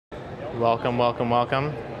Welcome, welcome,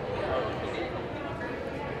 welcome.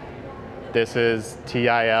 This is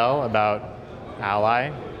TIL about ally,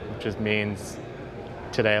 which just means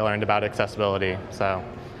today I learned about accessibility. So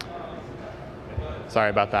sorry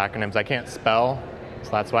about the acronyms. I can't spell,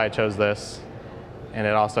 so that's why I chose this. And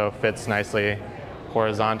it also fits nicely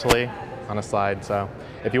horizontally on a slide. So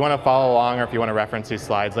if you want to follow along or if you want to reference these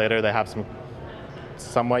slides later, they have some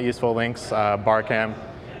somewhat useful links, Barcamp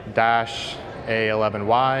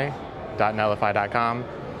a11y.netlify.com.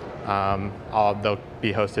 They'll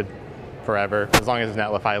be hosted forever as long as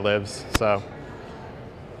Netlify lives. So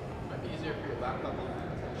Might be easier for your laptop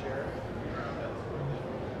to share around it.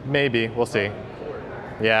 Maybe we'll see.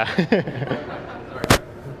 Yeah.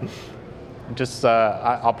 Just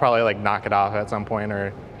I'll probably like knock it off at some point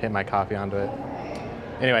or hit my coffee onto it.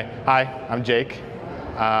 Anyway, hi, I'm Jake.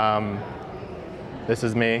 This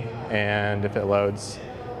is me, and if it loads,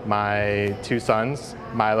 my two sons,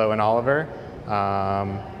 Milo and Oliver.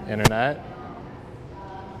 Internet,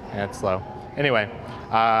 and it's slow. Anyway,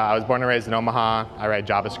 I was born and raised in Omaha. I write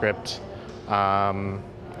JavaScript.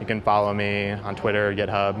 You can follow me on Twitter or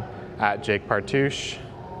GitHub at Jake Partusch.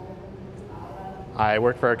 I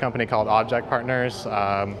work for a company called Object Partners.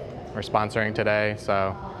 We're sponsoring today,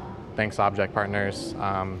 so thanks Object Partners.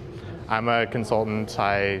 I'm a consultant.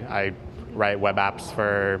 I write web apps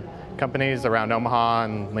for companies around Omaha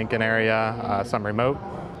and Lincoln area, some remote.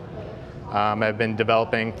 I've been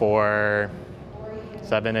developing for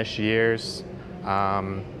 7-ish years.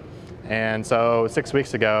 And so 6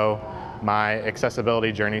 weeks ago, my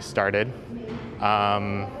accessibility journey started.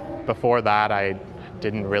 Before that, I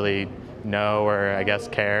didn't really know or I guess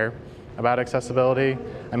care about accessibility.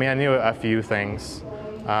 I mean, I knew a few things.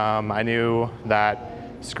 I knew that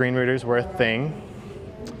screen readers were a thing.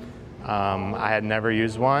 I had never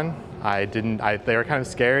used one. They were kind of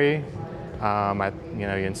scary. You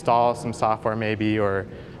install some software maybe, or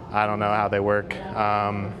I don't know how they work.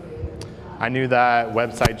 I knew that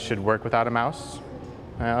websites should work without a mouse.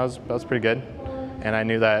 That was pretty good. And I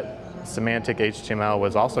knew that semantic HTML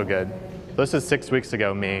was also good. This is 6 weeks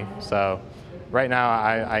ago, me. So right now,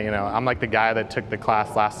 I'm like the guy that took the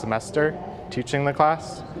class last semester, teaching the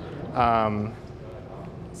class.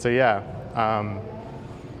 So yeah.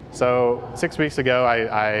 So 6 weeks ago,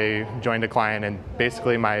 I joined a client, and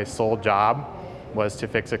basically my sole job was to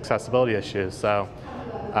fix accessibility issues. So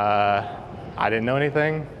I didn't know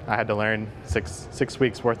anything. I had to learn six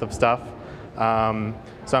weeks worth of stuff.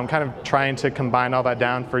 So I'm kind of trying to combine all that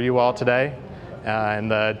down for you all today, and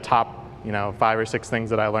the top 5 or 6 things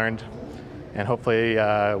that I learned, and hopefully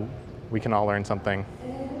we can all learn something.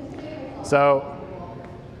 So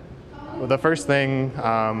the first thing.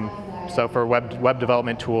 So for web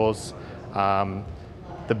development tools,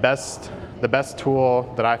 the best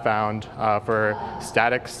tool that I found for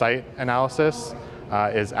static site analysis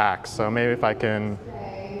is Axe. So maybe if I can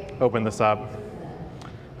open this up.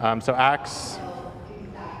 So Axe,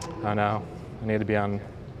 oh no, I need to be on.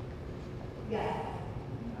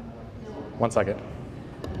 1 second.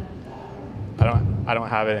 I don't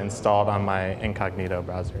have it installed on my incognito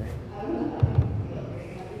browser.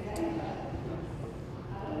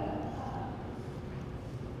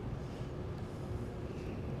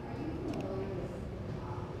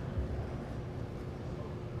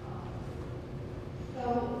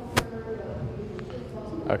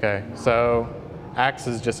 Okay, so Axe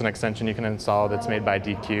is just an extension you can install that's made by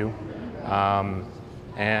DQ.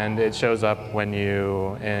 And it shows up when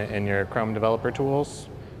in your Chrome developer tools.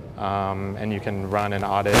 And you can run an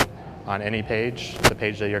audit on any page, the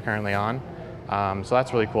page that you're currently on. So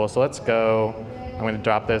that's really cool. So let's go. I'm going to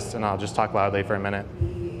drop this, and I'll just talk loudly for a minute.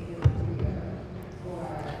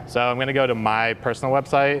 So I'm going to go to my personal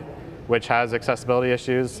website, which has accessibility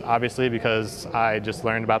issues, obviously, because I just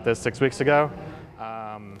learned about this 6 weeks ago.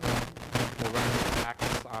 We'll run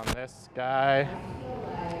Axe on this guy.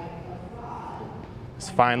 This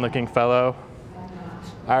fine-looking fellow.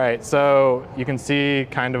 All right, so you can see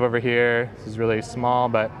kind of over here, this is really small,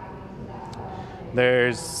 but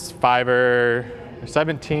there's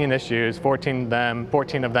 17 issues. 14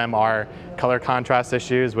 of them are color contrast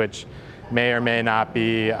issues, which may or may not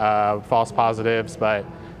be false positives, but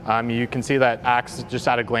you can see that Axe just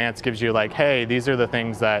at a glance gives you like, hey, these are the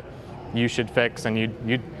things that you should fix, and you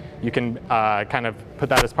can kind of put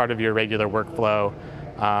that as part of your regular workflow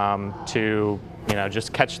to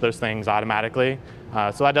just catch those things automatically.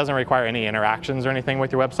 So that doesn't require any interactions or anything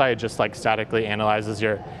with your website. It just like statically analyzes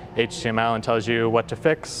your HTML and tells you what to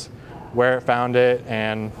fix, where it found it,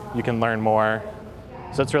 and you can learn more.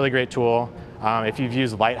 So it's a really great tool. If you've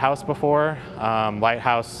used Lighthouse before,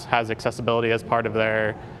 Lighthouse has accessibility as part of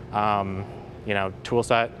their tool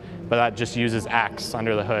set. but that just uses Axe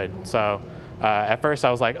under the hood. So at first I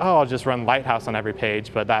was like, oh, I'll just run Lighthouse on every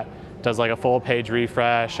page, but that does like a full page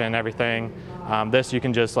refresh and everything. This you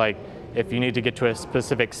can just like, if you need to get to a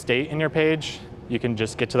specific state in your page, you can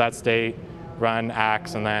just get to that state, run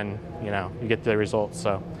Axe, and then you get the results.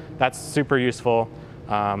 So that's super useful.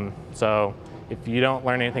 So if you don't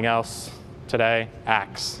learn anything else today,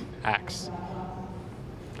 Axe. All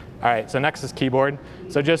right, so next is keyboard.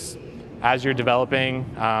 So just as you're developing,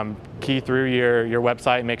 key through your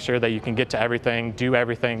website, make sure that you can get to everything, do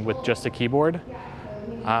everything with just a keyboard.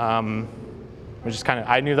 Which is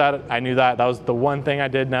I knew that was the one thing I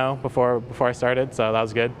did know before I started, so that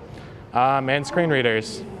was good. And screen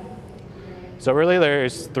readers. So really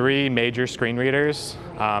there's 3 major screen readers.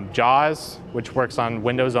 JAWS, which works on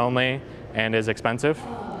Windows only and is expensive.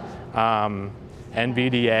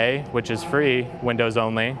 NVDA, which is free, Windows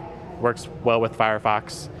only, works well with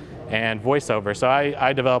Firefox. And VoiceOver. So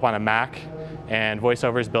I develop on a Mac, and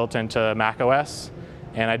VoiceOver is built into Mac OS.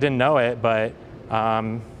 And I didn't know it, but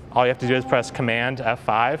all you have to do is press Command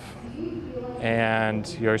F5,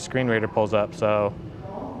 and your screen reader pulls up. So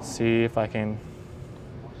see if I can.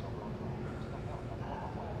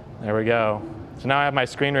 There we go. So now I have my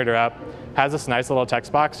screen reader up. Has this nice little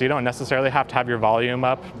text box, so you don't necessarily have to have your volume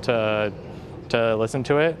up to listen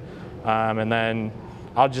to it. And then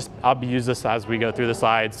I'll use this as we go through the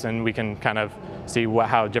slides, and we can kind of see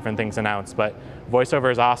how different things announce. But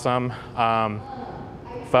VoiceOver is awesome.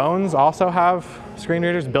 Phones also have screen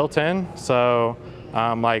readers built in. So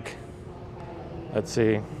like, let's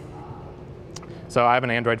see. So I have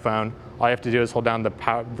an Android phone. All you have to do is hold down the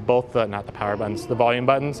volume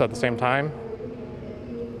buttons at the same time.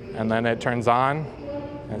 And then it turns on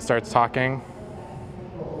and it starts talking.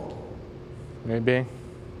 Maybe.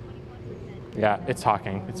 Yeah, it's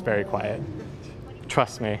talking. It's very quiet.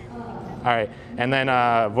 Trust me. All right, and then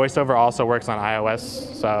VoiceOver also works on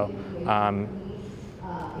iOS, so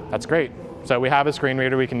that's great. So we have a screen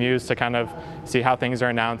reader we can use to kind of see how things are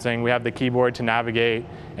announcing. We have the keyboard to navigate,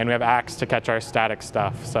 and we have Axe to catch our static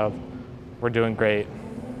stuff. So we're doing great.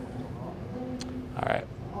 All right.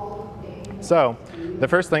 So the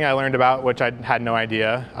first thing I learned about, which I had no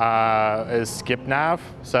idea, is skip nav.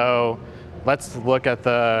 So let's look at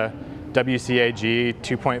the WCAG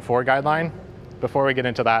 2.4 guideline. Before we get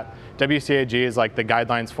into that, WCAG is like the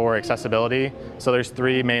guidelines for accessibility. So there's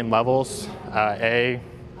 3 main levels, A,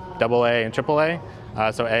 AA, and AAA.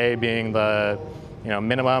 So A being the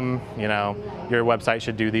minimum, your website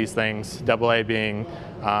should do these things. AA being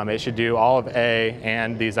it should do all of A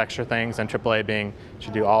and these extra things, and AAA being it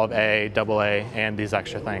should do all of A, AA, and these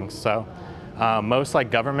extra things. So most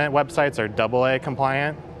like government websites are AA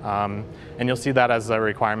compliant. And you'll see that as a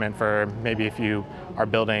requirement for maybe if you are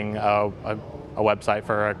building a website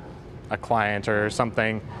for a client or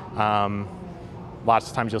something. Lots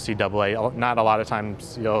of times you'll see AA. Not a lot of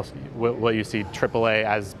times will you see AAA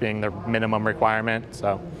as being the minimum requirement.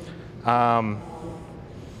 So, so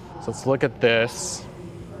let's look at this.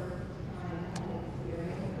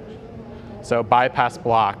 So bypass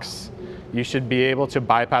blocks. You should be able to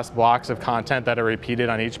bypass blocks of content that are repeated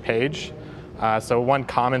on each page. So one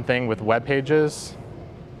common thing with web pages,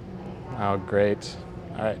 oh great,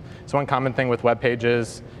 all right. So one common thing with web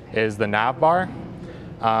pages is the nav bar.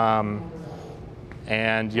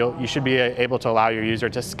 And you should be able to allow your user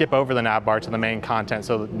to skip over the nav bar to the main content,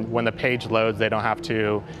 so that when the page loads, they don't have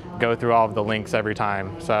to go through all of the links every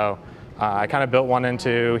time. So I kind of built one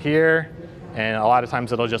into here, and a lot of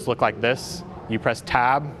times it'll just look like this. You press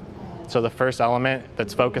tab. So the first element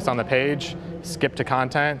that's focused on the page, skip to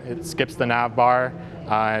content, it skips the nav bar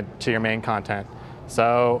to your main content.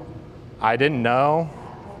 So I didn't know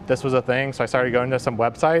this was a thing, so I started going to some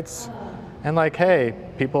websites and like, hey,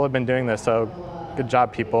 people have been doing this, so good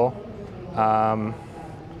job, people. So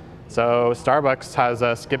Starbucks has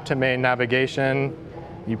a skip to main navigation.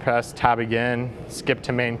 You press tab again, skip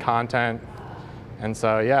to main content. And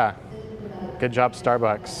so yeah, good job,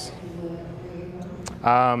 Starbucks.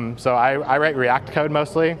 So I write React code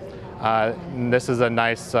mostly. This is a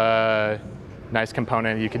nice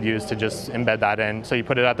component you could use to just embed that in. So you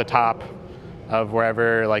put it at the top of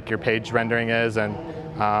wherever like your page rendering is, and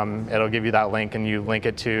it'll give you that link, and you link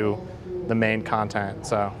it to the main content.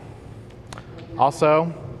 So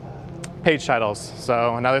also page titles.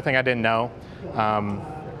 So another thing I didn't know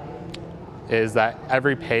is that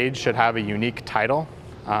every page should have a unique title.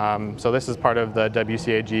 So this is part of the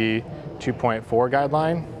WCAG 2.4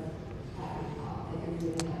 guideline,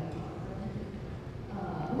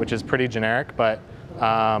 which is pretty generic, but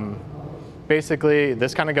basically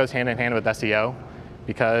this kind of goes hand in hand with SEO,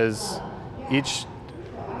 because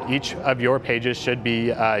each of your pages should be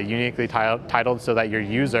uniquely titled so that your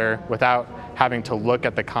user, without having to look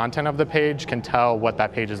at the content of the page, can tell what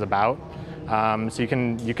that page is about. So you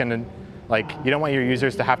can like, you don't want your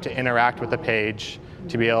users to have to interact with the page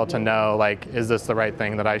to be able to know, like, is this the right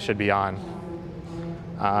thing that I should be on?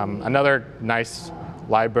 Another nice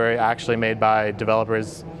library actually made by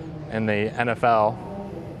developers in the NFL.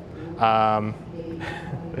 I'm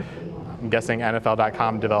guessing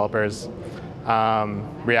NFL.com developers.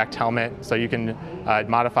 React Helmet, so you can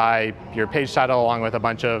modify your page title along with a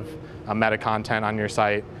bunch of meta content on your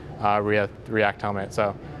site, React Helmet.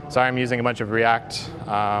 So sorry I'm using a bunch of React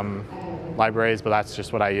libraries, but that's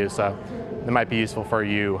just what I use, so it might be useful for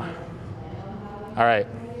you. All right,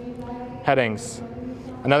 headings.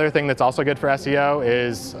 Another thing that's also good for SEO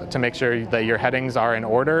is to make sure that your headings are in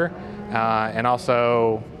order and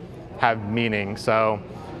also have meaning. So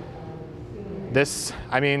this,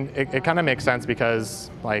 I mean, it kind of makes sense because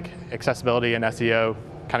like accessibility and SEO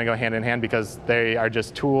kind of go hand in hand because they are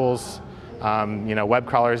just tools. You know, web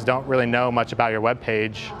crawlers don't really know much about your web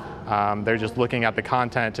page. They're just looking at the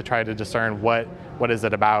content to try to discern what is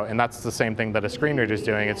it about, and that's the same thing that a screen reader is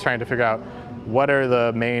doing. It's trying to figure out what are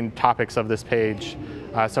the main topics of this page.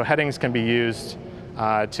 So headings can be used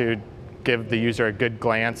to give the user a good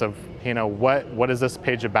glance of, you know, what is this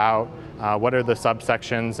page about, what are the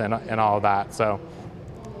subsections and all of that. So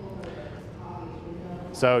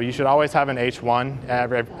you should always have an H1.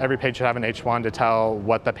 Every page should have an H1 to tell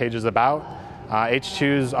what the page is about.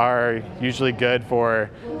 H2s are usually good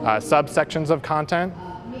for subsections of content.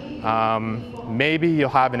 Maybe you'll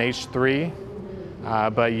have an H3,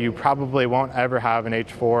 but you probably won't ever have an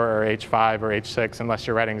H4 or H5 or H6 unless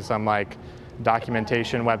you're writing some like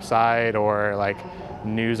documentation website or like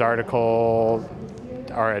news article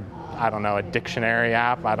or I don't know, a dictionary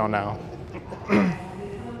app, I don't know.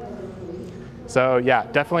 So yeah,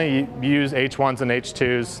 definitely use H1s and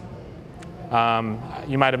H2s.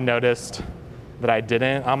 You might have noticed that I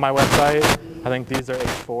didn't on my website. I think these are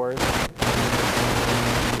H4s.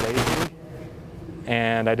 Lazy.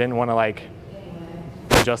 And I didn't want to like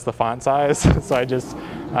adjust the font size, so I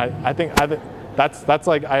think that's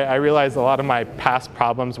like, I realized a lot of my past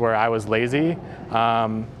problems where I was lazy.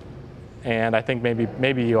 And I think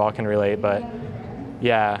maybe you all can relate, but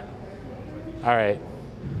yeah. All right.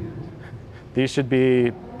 These should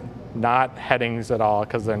be not headings at all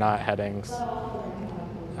because they're not headings.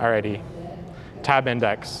 Alrighty. Tab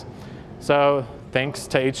index. So thanks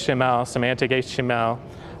to HTML, semantic HTML,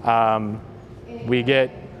 we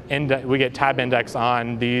get tab index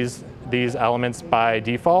on these elements by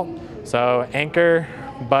default. So anchor,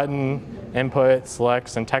 button, input,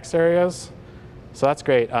 selects, and text areas. So that's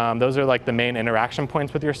great. Those are like the main interaction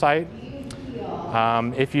points with your site.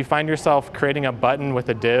 If you find yourself creating a button with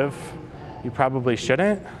a div, you probably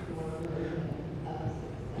shouldn't.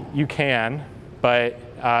 You can, but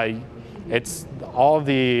it's all of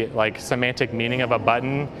the like semantic meaning of a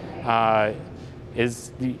button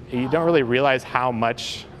is you don't really realize how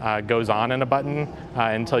much goes on in a button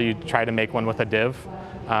until you try to make one with a div.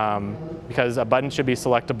 Because a button should be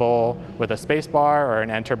selectable with a space bar or an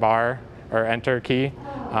enter bar or enter key.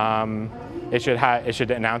 It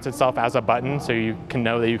should announce itself as a button so you can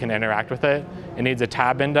know that you can interact with it. It needs a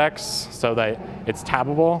tab index so that it's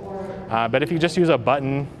tabbable. But if you just use a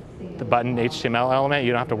button, the button HTML element,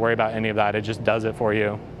 you don't have to worry about any of that. It just does it for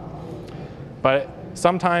you. But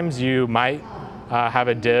sometimes you might have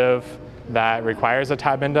a div that requires a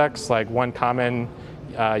tab index. Like one common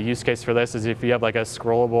use case for this is if you have like a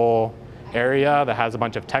scrollable area that has a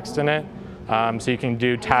bunch of text in it. So you can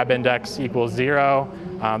do tab index equals 0.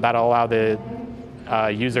 That'll allow the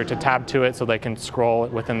user to tab to it so they can scroll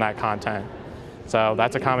within that content. So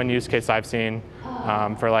that's a common use case I've seen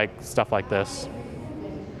for like stuff like this.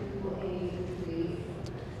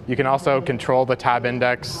 You can also control the tab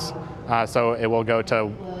index so it will go to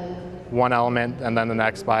one element and then the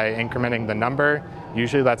next by incrementing the number.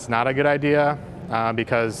 Usually that's not a good idea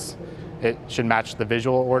because it should match the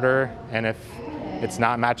visual order, and if it's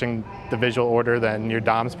not matching the visual order, then your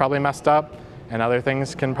DOM's probably messed up, and other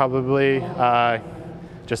things can probably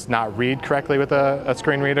just not read correctly with a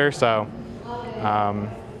screen reader. So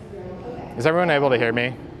is everyone able to hear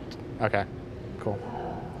me? Okay, cool.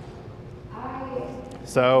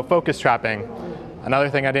 So focus trapping. Another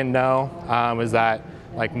thing I didn't know was that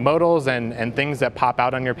like modals and things that pop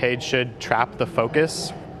out on your page should trap the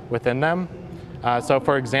focus within them. So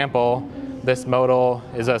for example, this modal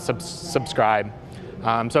is a subscribe.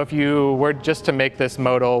 So if you were just to make this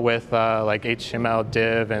modal with like HTML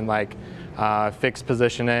div and like fixed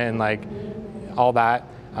position it and like all that,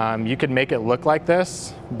 you could make it look like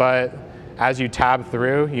this, but as you tab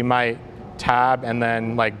through, you might tab and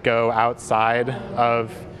then like go outside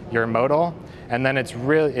of your modal, and then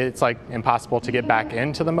it's like impossible to get back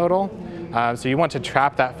into the modal. So you want to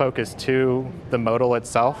trap that focus to the modal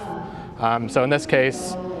itself. So in this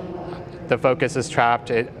case, the focus is trapped,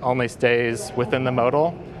 it only stays within the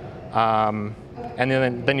modal. And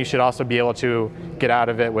then you should also be able to get out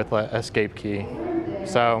of it with an escape key.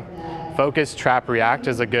 So focus, trap, react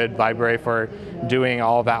is a good library for doing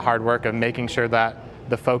all of that hard work of making sure that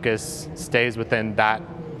the focus stays within that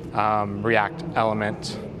react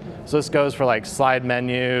element. So this goes for like slide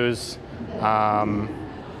menus,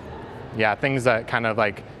 yeah, things that kind of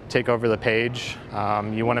like take over the page.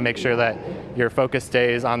 You want to make sure that your focus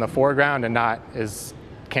stays on the foreground and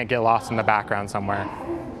can't get lost in the background somewhere.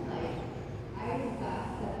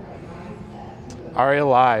 ARIA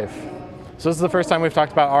Live. So this is the first time we've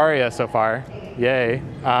talked about ARIA so far. Yay.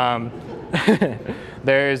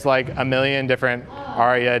 There's like a million different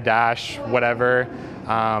ARIA dash whatever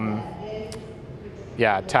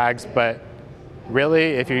tags, but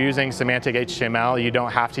really if you're using semantic HTML, you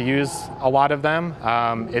don't have to use a lot of them.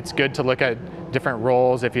 It's good to look at different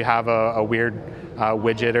roles if you have a weird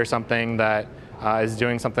widget or something that is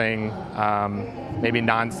doing something maybe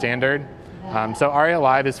non-standard. So ARIA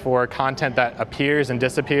Live is for content that appears and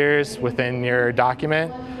disappears within your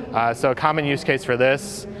document. So a common use case for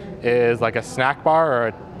this is like a snack bar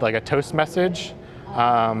or like a toast message.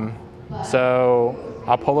 So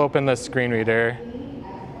I'll pull open the screen reader.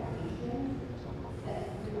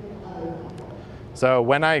 So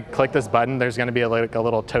when I click this button, there's going to be like a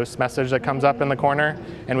little toast message that comes up in the corner,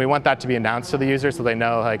 and we want that to be announced to the user so they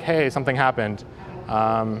know like, hey, something happened.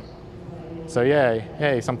 So yay,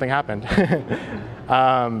 hey, something happened.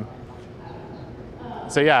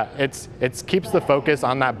 So yeah, it keeps the focus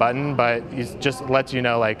on that button, but it just lets you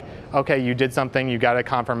know like, okay, you did something, you got a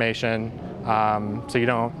confirmation, so you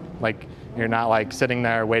don't like, you're not like sitting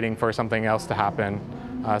there waiting for something else to happen.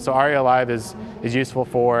 So ARIA Live is useful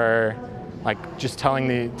for like just telling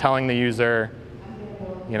the user,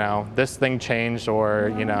 you know, this thing changed,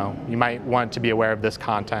 or you know, you might want to be aware of this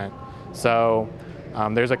content. So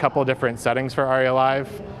there's a couple of different settings for ARIA Live,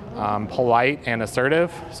 polite and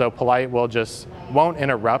assertive. So polite won't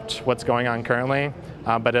interrupt what's going on currently,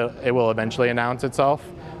 but it will eventually announce itself.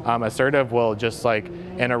 Assertive will just like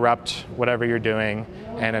interrupt whatever you're doing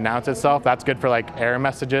and announce itself. That's good for like error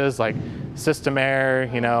messages, like system error,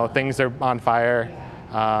 you know, things are on fire.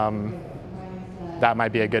 That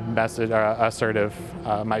might be a good message, or assertive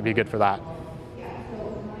might be good for that.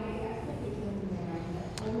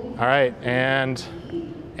 All right, and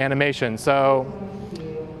animation. So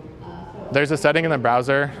there's a setting in the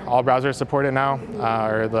browser. All browsers support it now,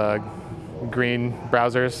 or the green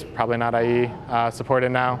browsers, probably not IE, support it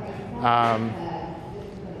now.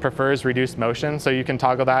 Prefers reduced motion, so you can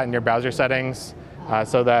toggle that in your browser settings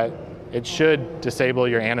so that it should disable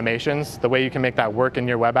your animations. The way you can make that work in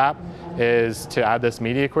your web app is to add this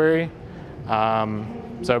media query.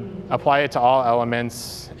 So apply it to all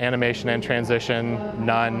elements, animation and transition,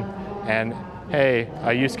 none, and hey,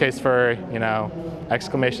 a use case for, you know,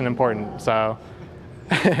 exclamation important. So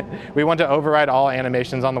we want to override all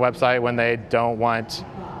animations on the website when they don't want,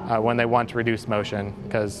 when they want reduced motion,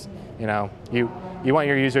 because you know, you want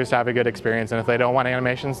your users to have a good experience, and if they don't want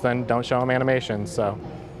animations, then don't show them animations. So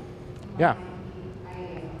yeah.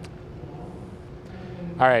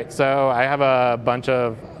 All right, so I have a bunch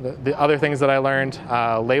of the other things that I learned.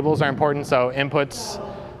 Labels are important, so inputs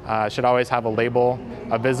should always have a label,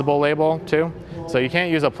 a visible label too. So you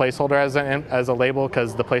can't use a placeholder as a label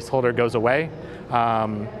because the placeholder goes away.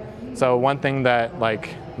 So one thing that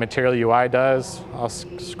like Material UI does, I'll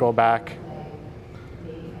scroll back.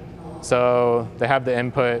 So they have the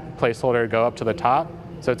input placeholder go up to the top,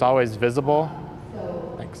 so it's always visible.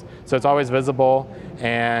 Thanks. So it's always visible,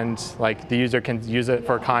 and like the user can use it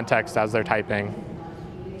for context as they're typing.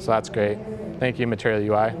 So that's great. Thank you, Material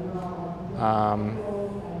UI.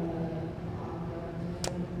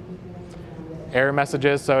 Error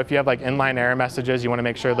messages. So if you have like inline error messages, you want to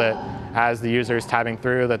make sure that as the user is tabbing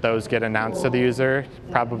through, that those get announced to the user,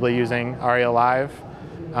 probably using ARIA Live.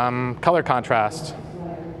 Color contrast.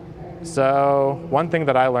 So one thing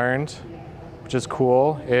that I learned, which is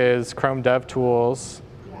cool, is Chrome DevTools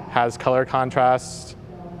has color contrast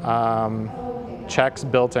checks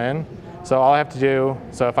built in. So all I have to do,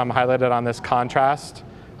 so if I'm highlighted on this contrast,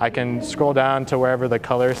 I can scroll down to wherever the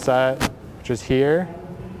color set, which is here.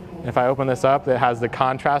 If I open this up, it has the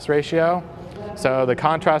contrast ratio. So the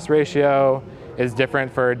contrast ratio is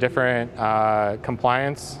different for different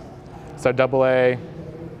compliance. So AA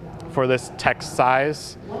for this text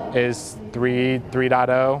size is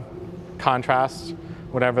 3.0 contrast,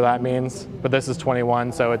 whatever that means. But this is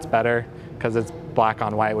 21, so it's better because it's black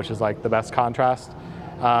on white, which is like the best contrast.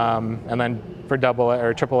 And then for AA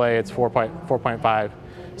or AAA, it's 4.5.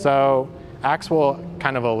 So Axe will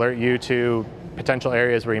kind of alert you to potential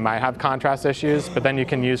areas where you might have contrast issues, but then you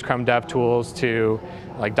can use Chrome Dev tools to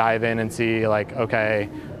like dive in and see like, okay,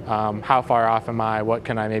 how far off am I? What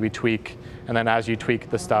can I maybe tweak? And then as you tweak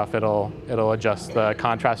the stuff, it'll adjust the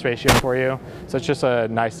contrast ratio for you. So it's just a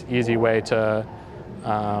nice, easy way to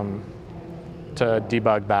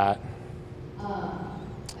debug that.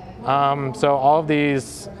 So all of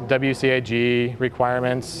these WCAG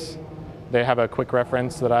requirements, they have a quick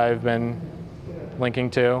reference that I've been linking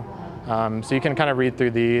to. So you can kind of read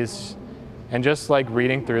through these, and just like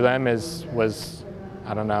reading through them was,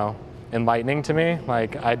 I don't know, enlightening to me.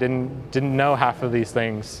 Like I didn't know half of these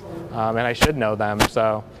things, and I should know them.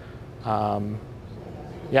 So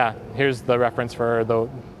yeah, here's the reference for the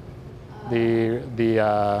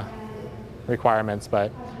requirements,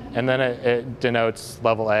 and then it denotes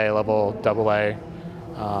level A, level AA,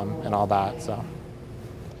 and all that. So.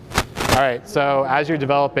 All right, so as you're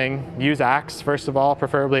developing, use Axe, first of all,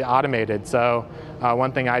 preferably automated. So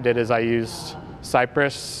one thing I did is I used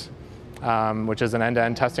Cypress, which is an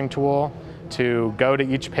end-to-end testing tool, to go to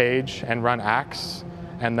each page and run Axe,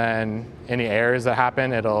 and then any errors that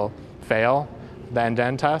happen, it'll fail the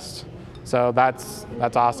end-to-end test. So that's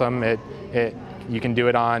awesome. You can do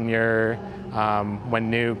it on your, when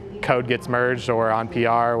new code gets merged or on PR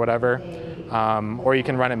or whatever. Or you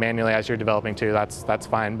can run it manually as you're developing too, that's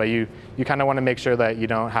fine. But you kind of want to make sure that you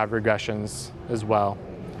don't have regressions as well.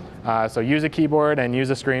 So use a keyboard and use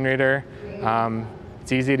a screen reader.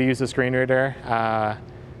 It's easy to use a screen reader.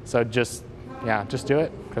 So just do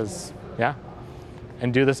it, because yeah.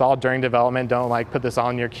 And do this all during development. Don't like put this all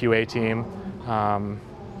on your QA team.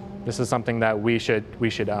 This is something that we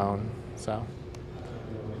should own. So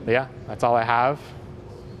but yeah, that's all I have.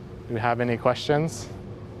 Do you have any questions?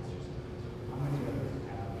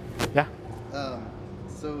 Yeah.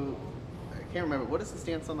 So I can't remember. What is the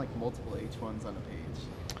stance on like multiple H1s on a page?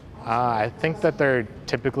 I think that they're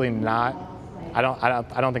typically not. I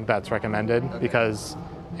don't think that's recommended, okay, because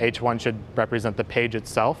H1 should represent the page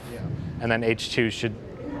itself, yeah, and then H2 should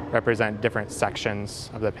represent different sections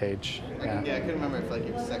of the page. I couldn't remember if like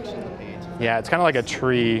you sectioned the page. Yeah, it's kind of like a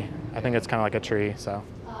tree. I think it's kind of like a tree. So.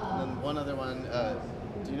 And then one other one.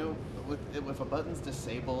 Do you know if a button's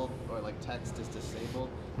disabled or like text is disabled,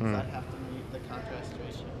 does that have to meet the contrast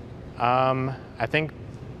ratio? I think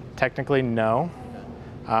technically no.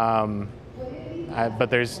 Okay. But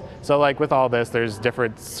so like with all this, there's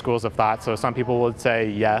different schools of thought. So some people would say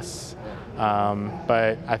yes,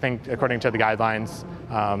 but I think according to the guidelines,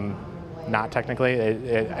 not technically.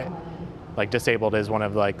 Like disabled is one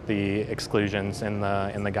of like the exclusions in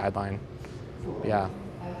the guideline. Yeah.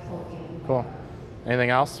 Cool.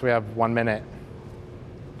 Anything else? We have 1 minute.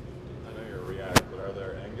 I know you're React, but are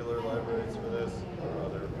there Angular libraries for this or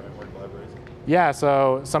other framework libraries? Yeah,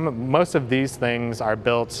 so most of these things are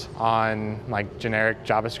built on like generic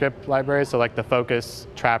JavaScript libraries. So like the Focus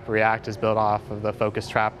Trap React is built off of the Focus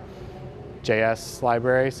Trap JS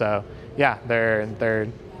library. So yeah, there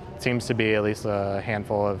seems to be at least a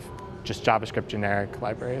handful of just JavaScript generic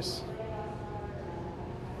libraries.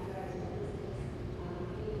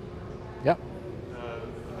 Yep.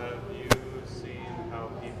 Have you seen how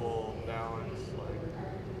people balance like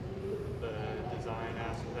the design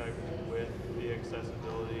aspect with the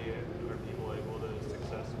accessibility, and are people able to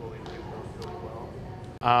successfully do both really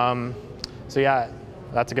well? So yeah,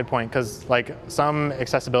 that's a good point, because like some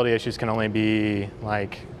accessibility issues can only be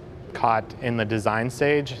like caught in the design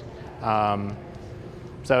stage.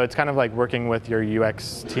 So it's kind of like working with your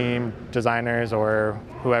UX team, designers, or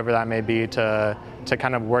whoever that may be, to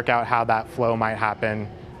kind of work out how that flow might happen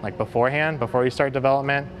like beforehand, before you start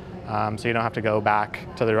development, so you don't have to go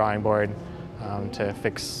back to the drawing board to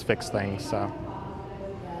fix things. So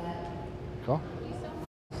cool.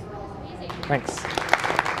 Thanks.